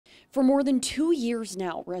For more than 2 years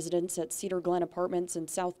now, residents at Cedar Glen Apartments in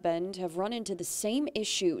South Bend have run into the same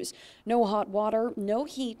issues. No hot water, no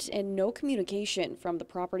heat, and no communication from the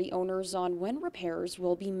property owners on when repairs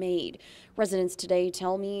will be made. Residents today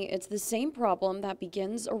tell me it's the same problem that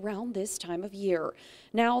begins around this time of year.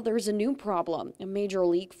 Now there's a new problem, a major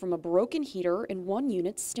leak from a broken heater in one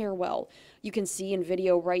unit's stairwell. You can see in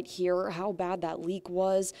video right here how bad that leak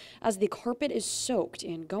was as the carpet is soaked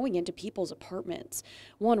and going into people's apartments.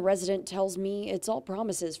 One resident tells me it's all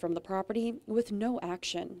promises from the property with no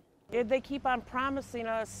action. If they keep on promising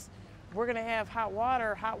us we're going to have hot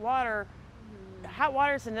water, hot water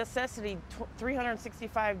is a necessity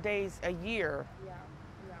 365 days a year.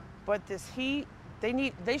 Yeah. But this heat,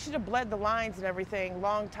 they should have bled the lines and everything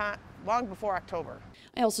long before October.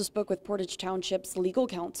 I also spoke with Portage Township's legal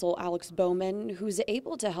counsel, Alex Bowman, who's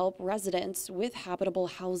able to help residents with habitable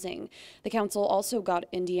housing. The council also got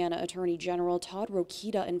Indiana Attorney General Todd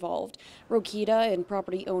Rokita involved. Rokita and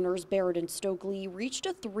property owners Barrett and Stokely reached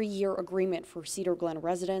a 3-year agreement for Cedar Glen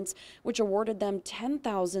residents, which awarded them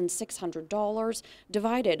 $10,600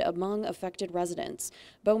 divided among affected residents.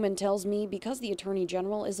 Bowman tells me because the Attorney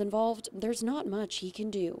General is involved, there's not much he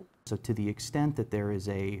can do. So to the extent that there is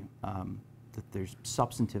that there's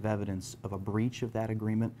substantive evidence of a breach of that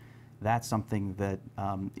agreement, that's something that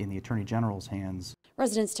in the Attorney General's hands.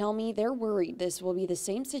 Residents tell me they're worried this will be the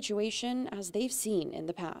same situation as they've seen in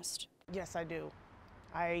the past. Yes, I do.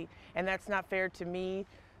 And that's not fair to me,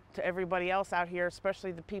 to everybody else out here,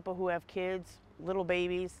 especially the people who have kids, little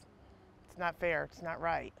babies. It's not fair. It's not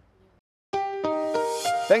right.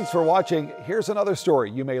 Thanks for watching. Here's another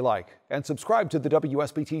story you may like, and subscribe to the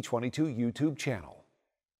WSBT 22 YouTube channel.